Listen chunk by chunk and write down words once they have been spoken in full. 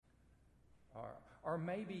Or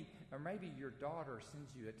maybe your daughter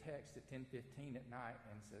sends you a text at 10:15 at night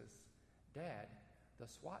and says, Dad, the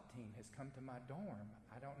SWAT team has come to my dorm.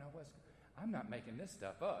 I don't know I'm not making this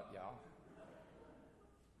stuff up, y'all.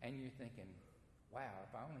 And you're thinking, wow,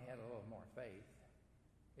 if I only had a little more faith.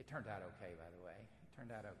 It turned out okay, by the way. It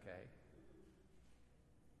turned out okay.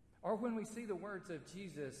 Or when we see the words of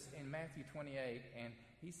Jesus in Matthew 28, and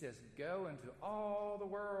he says, go into all the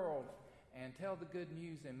world and tell the good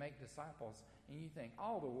news and make disciples. And you think,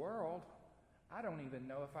 all the world? I don't even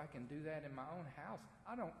know if I can do that in my own house.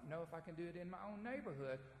 I don't know if I can do it in my own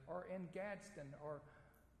neighborhood or in Gadsden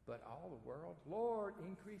but all the world? Lord,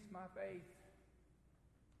 increase my faith.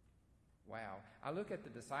 Wow. I look at the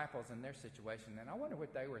disciples and their situation, and I wonder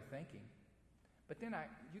what they were thinking. But then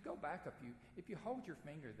you go back if you hold your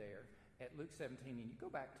finger there at Luke 17 and you go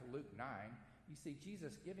back to Luke 9, you see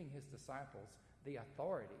Jesus giving his disciples the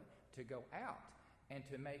authority to go out and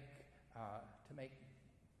to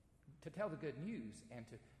tell the good news and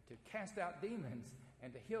to cast out demons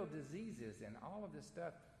and to heal diseases and all of this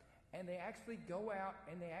stuff. And they actually go out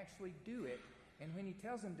and they actually do it. And when he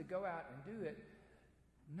tells them to go out and do it,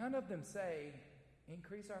 none of them say,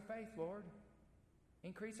 increase our faith, Lord.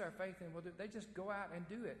 Increase our faith and we'll do it. They just go out and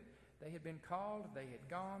do it. They had been called, they had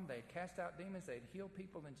gone, they had cast out demons, they had healed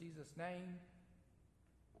people in Jesus' name,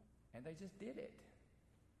 and they just did it.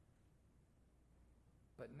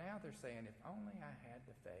 But now they're saying, if only I had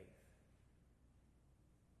the faith.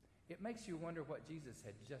 It makes you wonder what Jesus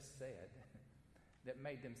had just said that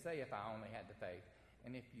made them say, if I only had the faith.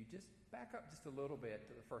 And if you just back up just a little bit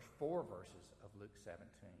to the first 4 verses of Luke 17,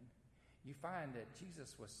 you find that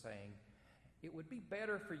Jesus was saying, it would be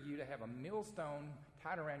better for you to have a millstone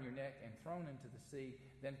tied around your neck and thrown into the sea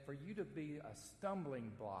than for you to be a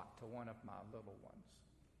stumbling block to one of my little ones.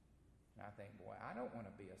 And I think, boy, I don't want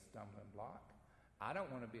to be a stumbling block. I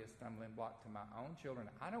don't want to be a stumbling block to my own children.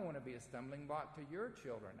 I don't want to be a stumbling block to your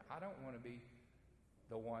children. I don't want to be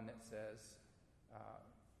the one that says,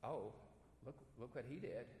 oh, look what he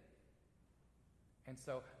did. And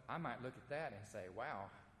so I might look at that and say, wow,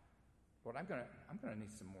 Lord, I'm gonna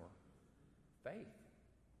need some more faith.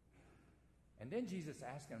 And then Jesus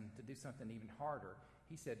asked him to do something even harder.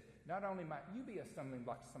 He said, not only might you be a stumbling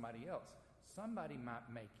block to somebody else, somebody might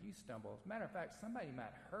make you stumble. As a matter of fact, somebody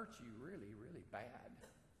might hurt you really, really bad.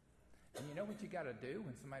 And you know what you got to do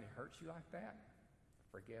when somebody hurts you like that?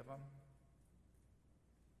 Forgive them.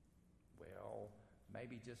 Well,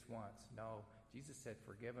 maybe just once. No, Jesus said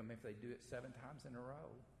forgive them if they do it 7 times in a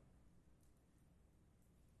row.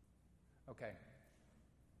 Okay,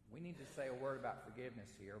 we need to say a word about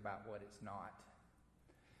forgiveness here, about what it's not.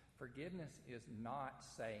 Forgiveness is not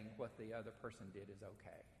saying what the other person did is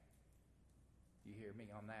okay. You hear me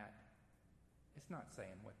on that? It's not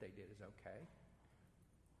saying what they did is okay.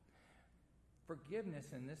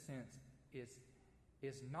 Forgiveness in this sense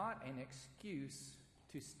is not an excuse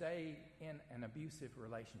to stay in an abusive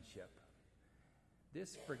relationship.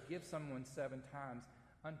 This forgive someone 7 times,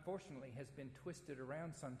 unfortunately, has been twisted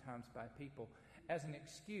around sometimes by people as an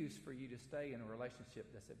excuse for you to stay in a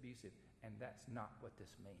relationship that's abusive, and that's not what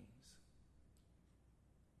this means.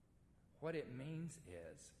 What it means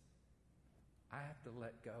is I have to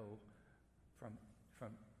let go from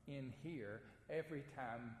in here. Every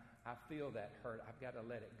time I feel that hurt, I've got to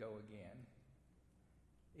let it go again.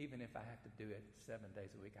 Even if I have to do it 7 days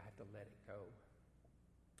a week, I have to let it go.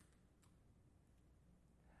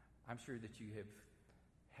 I'm sure that you have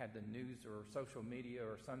had the news or social media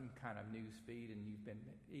or some kind of news feed, and you've been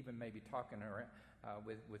even maybe talking around,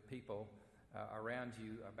 with people around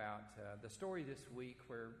you about the story this week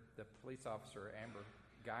where the police officer, Amber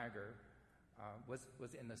Geiger,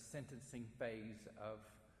 was in the sentencing phase of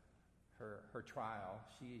her trial.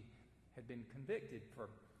 She had been convicted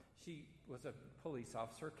she was a police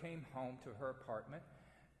officer, came home to her apartment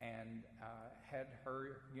and had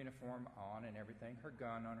her uniform on and everything, her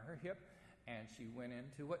gun on her hip, and she went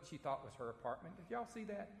into what she thought was her apartment. Did y'all see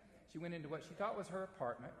that? She went into what she thought was her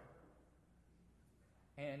apartment,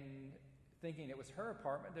 and thinking it was her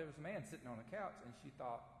apartment, there was a man sitting on a couch, and she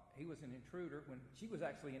thought he was an intruder when she was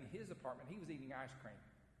actually in his apartment. He was eating ice cream.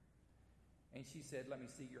 And she said, let me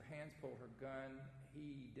see your hands, pulled her gun.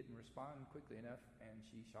 He didn't respond quickly enough, and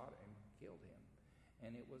she shot and killed him.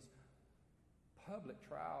 And it was public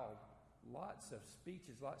trial, lots of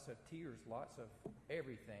speeches, lots of tears, lots of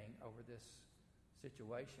everything over this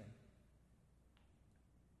situation.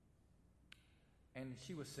 And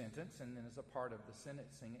she was sentenced, and then as a part of the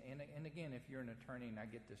sentencing, and again, if you're an attorney and I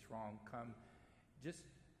get this wrong, just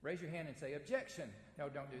raise your hand and say, objection. No,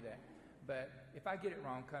 don't do that. But if I get it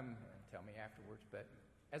wrong, come and tell me afterwards. But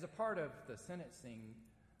as a part of the sentencing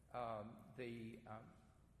the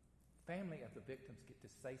family of the victims get to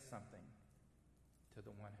say something to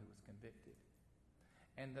the one who was convicted.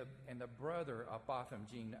 And the brother of Botham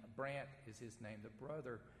Jean, Brant is his name, the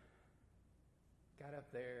brother got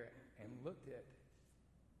up there and looked at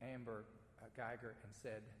Amber Geiger and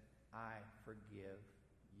said, "I forgive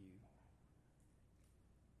you."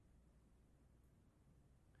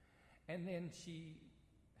 And then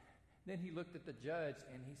he looked at the judge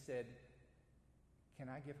and he said, "Can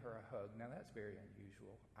I give her a hug?" Now that's very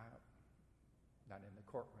unusual. Not in the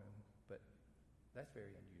courtroom, but that's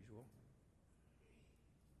very unusual.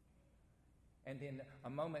 And then a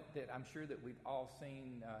moment that I'm sure that we've all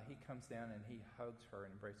seen, he comes down and he hugs her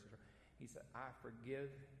and embraces her. He said, "I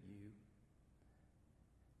forgive you."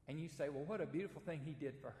 And you say, "Well, what a beautiful thing he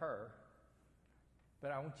did for her."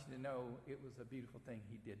 But I want you to know it was a beautiful thing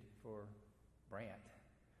he did for Brant.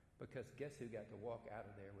 Because guess who got to walk out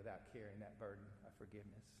of there without carrying that burden of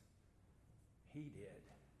forgiveness? He did.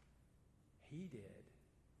 He did.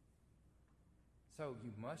 So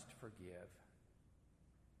you must forgive.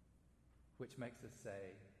 Which makes us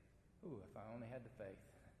say, "Ooh, if I only had the faith."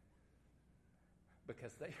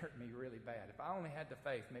 Because they hurt me really bad. If I only had the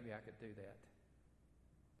faith, maybe I could do that.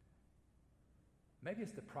 Maybe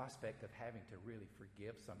it's the prospect of having to really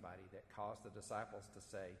forgive somebody that caused the disciples to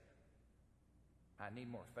say, "I need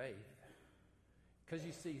more faith." Because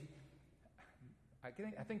you see, I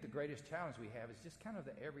think the greatest challenge we have is just kind of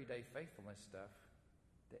the everyday faithfulness stuff.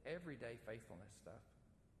 The everyday faithfulness stuff.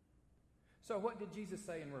 So what did Jesus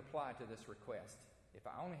say in reply to this request? If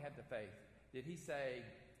I only had the faith, did he say,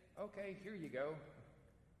 "Okay, here you go.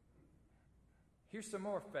 Here's some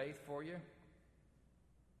more faith for you"?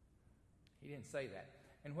 He didn't say that.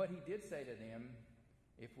 And what he did say to them,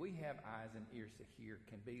 if we have eyes and ears to hear,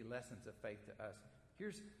 can be lessons of faith to us.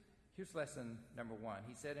 Here's lesson number 1.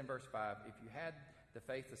 He said in verse 5, if you had the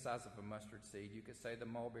faith the size of a mustard seed, you could say the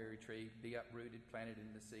mulberry tree, be uprooted, planted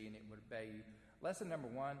in the sea, and it would obey you. Lesson number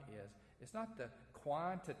 1 is, it's not the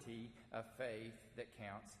quantity of faith that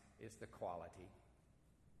counts, it's the quality.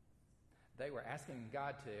 They were asking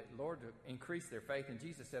God to increase their faith, and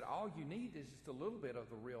Jesus said, all you need is just a little bit of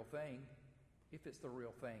the real thing. If it's the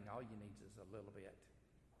real thing, all you need is a little bit.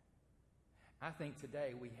 I think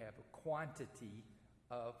today we have a quantity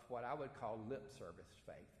of what I would call lip service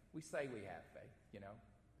faith. We say we have faith,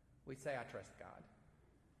 We say, I trust God.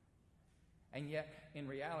 And yet, in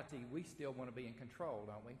reality, we still want to be in control,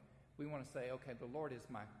 don't we? We want to say, okay, the Lord is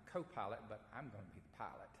my co-pilot, but I'm going to be the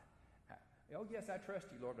pilot. Oh, yes, I trust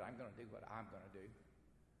you, Lord, but I'm going to do what I'm going to do.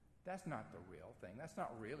 That's not the real thing. That's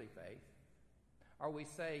not really faith. Or we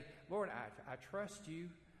say, Lord, I trust you,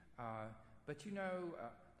 but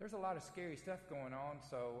there's a lot of scary stuff going on,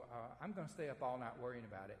 so I'm going to stay up all night worrying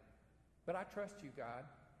about it. But I trust you, God.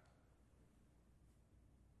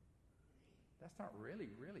 That's not really,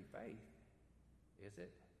 really faith, is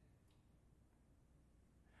it?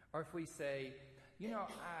 Or if we say,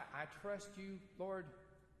 I trust you, Lord,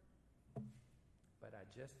 but I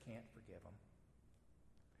just can't forgive them.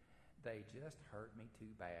 They just hurt me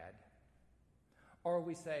too bad. Or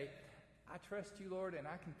we say, I trust you, Lord, and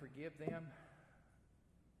I can forgive them,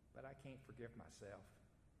 but I can't forgive myself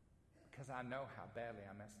because I know how badly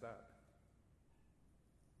I messed up.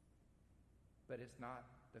 But it's not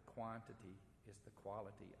the quantity, it's the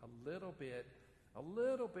quality. A little bit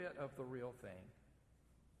of the real thing.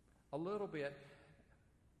 A little bit.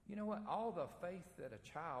 You know what? All the faith that a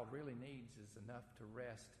child really needs is enough to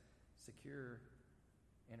rest secure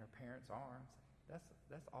in her parents' arms.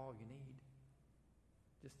 That's all you need.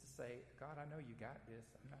 Just to say, God, I know you got this.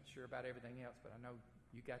 I'm not sure about everything else, but I know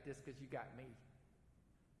you got this because you got me.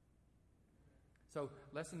 So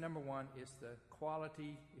lesson number 1 is the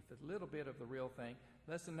quality, if a little bit of the real thing.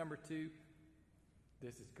 Lesson number 2,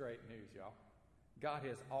 this is great news, y'all. God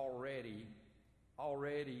has already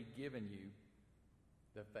given you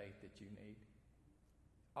the faith that you need.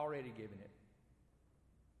 Already given it.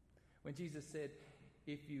 When Jesus said,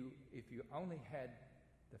 if you only had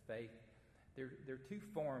the faith, there are 2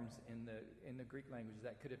 forms in the Greek language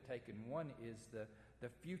that could have taken. One is the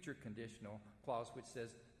future conditional clause, which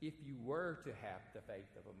says, if you were to have the faith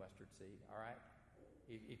of a mustard seed, all right?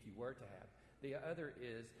 If you were to have. The other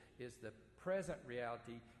is the present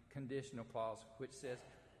reality conditional clause, which says,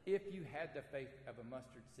 if you had the faith of a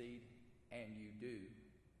mustard seed, and you do.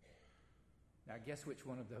 Now, guess which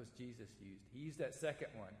one of those Jesus used? He used that second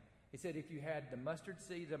one. He said, if you had the mustard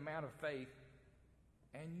seed amount of faith,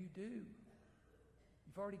 and you do.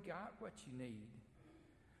 You've already got what you need.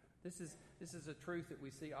 This is a truth that we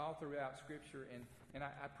see all throughout Scripture, and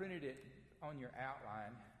I printed it on your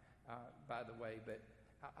outline, by the way, but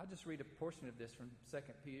I'll just read a portion of this from 2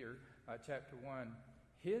 Peter chapter 1.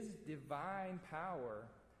 His divine power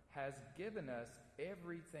has given us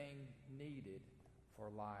everything needed for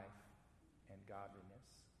life and godliness.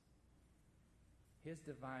 His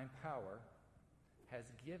divine power has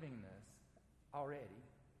given us already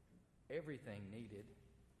everything needed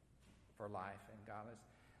for life and godliness.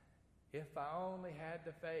 If I only had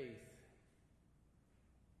the faith,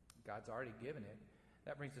 God's already given it.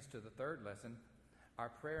 That brings us to the third lesson. Our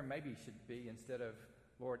prayer maybe should be, instead of,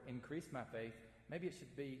 Lord, increase my faith, maybe it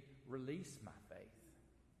should be, release my faith.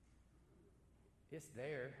 It's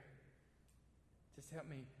there. Just help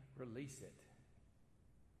me release it.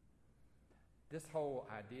 This whole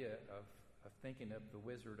idea of thinking of the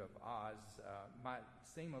Wizard of Oz might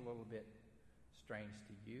seem a little bit strange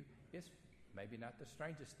to you. It's maybe not the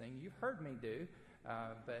strangest thing you've heard me do,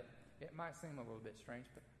 but it might seem a little bit strange.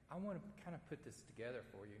 But I want to kind of put this together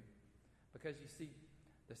for you. Because you see,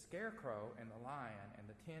 the Scarecrow and the Lion and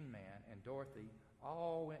the Tin Man and Dorothy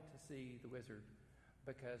all went to see the wizard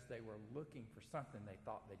because they were looking for something they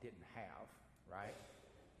thought they didn't have, right?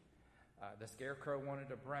 The Scarecrow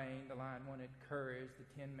wanted a brain, the Lion wanted courage, the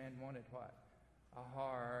Tin Man wanted what? A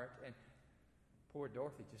heart, and poor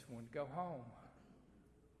Dorothy just wanted to go home.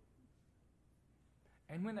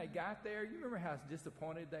 And when they got there, you remember how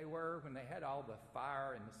disappointed they were when they had all the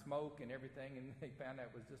fire and the smoke and everything, and they found out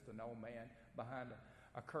it was just an old man behind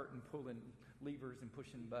a curtain pulling levers and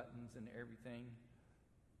pushing buttons and everything.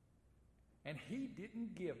 And he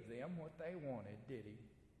didn't give them what they wanted, did he?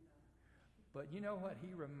 But you know what?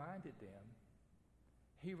 He reminded them.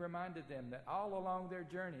 He reminded them that all along their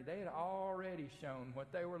journey, they had already shown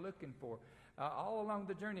what they were looking for. All along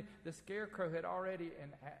the journey, the Scarecrow had already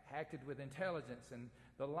acted with intelligence, and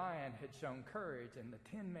the Lion had shown courage, and the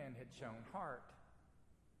Tin Man had shown heart.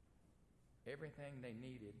 Everything they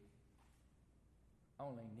needed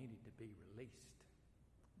only needed to be released,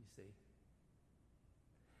 you see.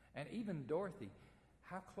 And even Dorothy,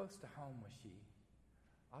 how close to home was she?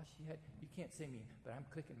 All she had, you can't see me, but I'm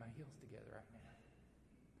clicking my heels together right now.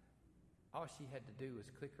 All she had to do was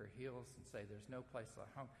click her heels and say, there's no place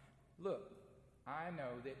like home. Look, I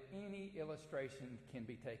know that any illustration can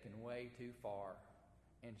be taken way too far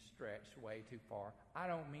and stretched way too far. I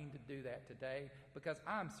don't mean to do that today, because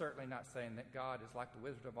I'm certainly not saying that God is like the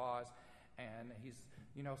Wizard of Oz and he's,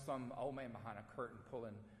 some old man behind a curtain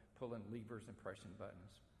pulling levers and pressing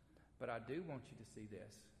buttons. But I do want you to see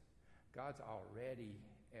this. God's already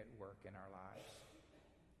at work in our lives.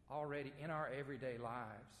 Already in our everyday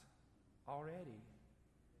lives. Already.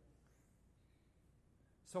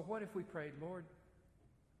 So what if we prayed, Lord,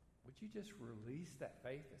 would you just release that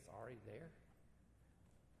faith that's already there?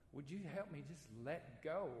 Would you help me just let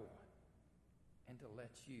go and to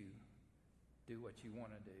let you do what you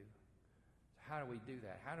want to do? So how do we do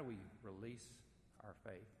that? How do we release our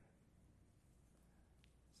faith?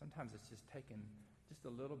 Sometimes it's just taking just a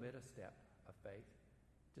little bit of step of faith.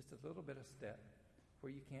 Just a little bit of step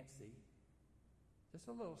where you can't see. Just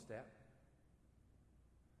a little step.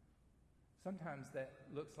 Sometimes that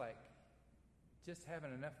looks like just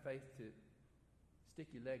having enough faith to stick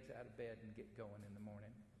your legs out of bed and get going in the morning.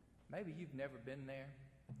 Maybe you've never been there,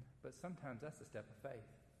 but sometimes that's a step of faith.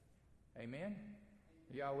 Amen?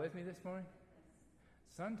 Are y'all with me this morning?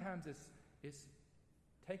 Sometimes it's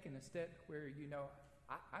taking a step where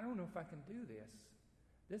I don't know if I can do this.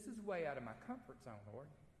 This is way out of my comfort zone, Lord.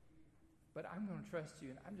 But I'm going to trust you,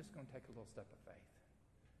 and I'm just going to take a little step of faith.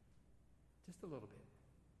 Just a little bit.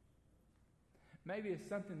 Maybe it's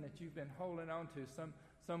something that you've been holding on to,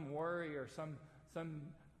 some worry or some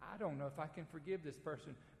I don't know if I can forgive this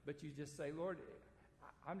person, but you just say, Lord,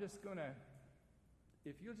 I'm just going to,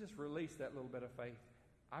 if you'll just release that little bit of faith,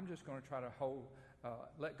 I'm just going to try to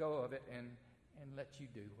let go of it and let you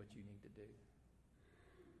do what you need to do.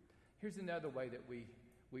 Here's another way that we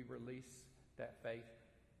release that faith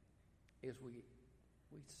is we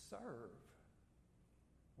serve.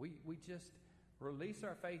 We just release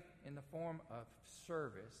our faith in the form of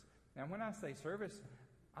service. Now, when I say service,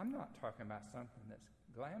 I'm not talking about something that's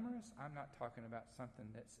glamorous. I'm not talking about something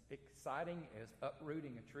that's exciting as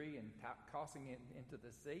uprooting a tree and tossing it into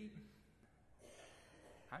the sea.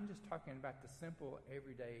 I'm just talking about the simple,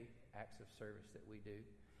 everyday acts of service that we do.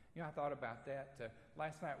 I thought about that.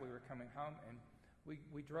 Last night we were coming home, and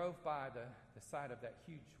we drove by the site of that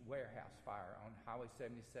huge warehouse fire on Highway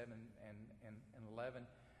 77 and 11,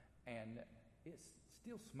 and it's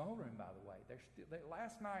still smoldering, by the way.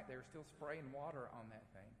 Last night they were still spraying water on that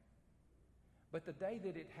thing. But the day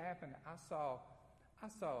that it happened, I saw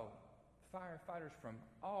firefighters from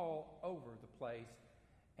all over the place.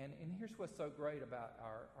 And here's what's so great about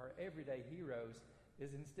our everyday heroes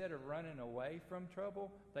is instead of running away from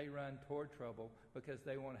trouble, they run toward trouble because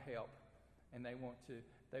they want to help, and they want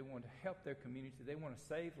to help their community. They want to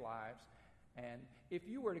save lives. And if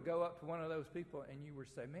you were to go up to one of those people and you were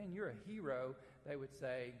to say, "Man, you're a hero," they would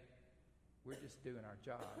say, "We're just doing our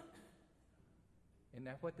job." Isn't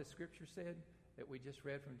that what the scripture said that we just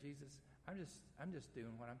read from Jesus? I'm just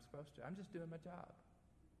doing what I'm supposed to. I'm just doing my job.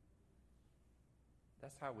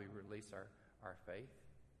 That's how we release our faith,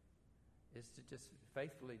 is to just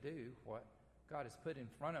faithfully do what God has put in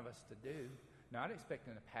front of us to do, not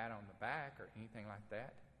expecting a pat on the back or anything like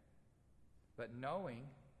that, but knowing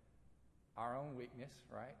our own weakness,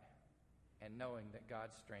 right? And knowing that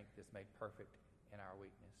God's strength is made perfect in our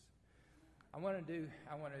weakness. I want to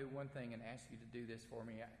do one thing and ask you to do this for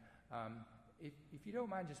me. If you don't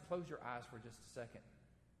mind, just close your eyes for just a second.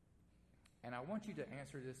 And I want you to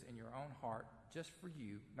answer this in your own heart, just for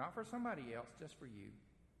you, not for somebody else, just for you.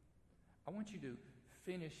 I want you to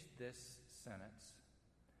finish this sentence.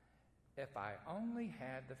 If I only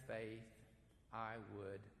had the faith, I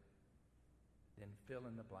would, then fill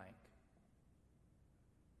in the blank.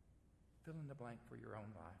 Fill in the blank for your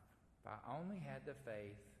own life. If I only had the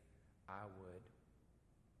faith, I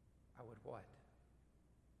would what?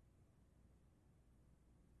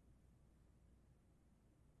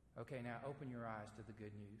 Okay, now open your eyes to the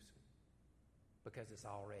good news, because it's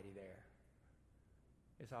already there.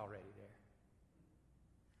 It's already there.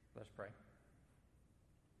 Let's pray.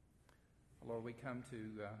 Lord, we come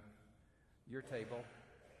to your table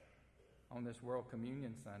on this World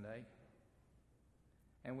Communion Sunday,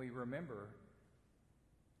 and we remember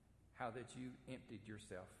how that you emptied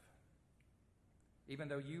yourself. Even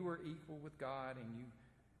though you were equal with God and you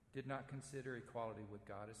did not consider equality with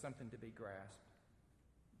God as something to be grasped,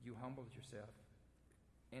 you humbled yourself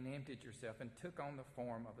and emptied yourself and took on the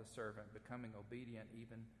form of a servant, becoming obedient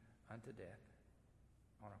even unto death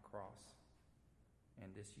on a cross.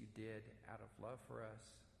 And this you did out of love for us.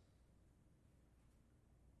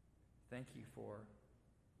 Thank you for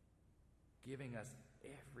giving us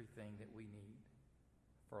everything that we need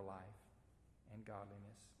for life and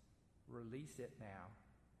godliness. Release it now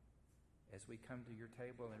as we come to your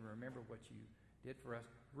table and remember what you did for us.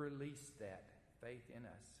 Release that faith in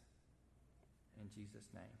us. In Jesus'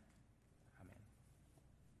 name.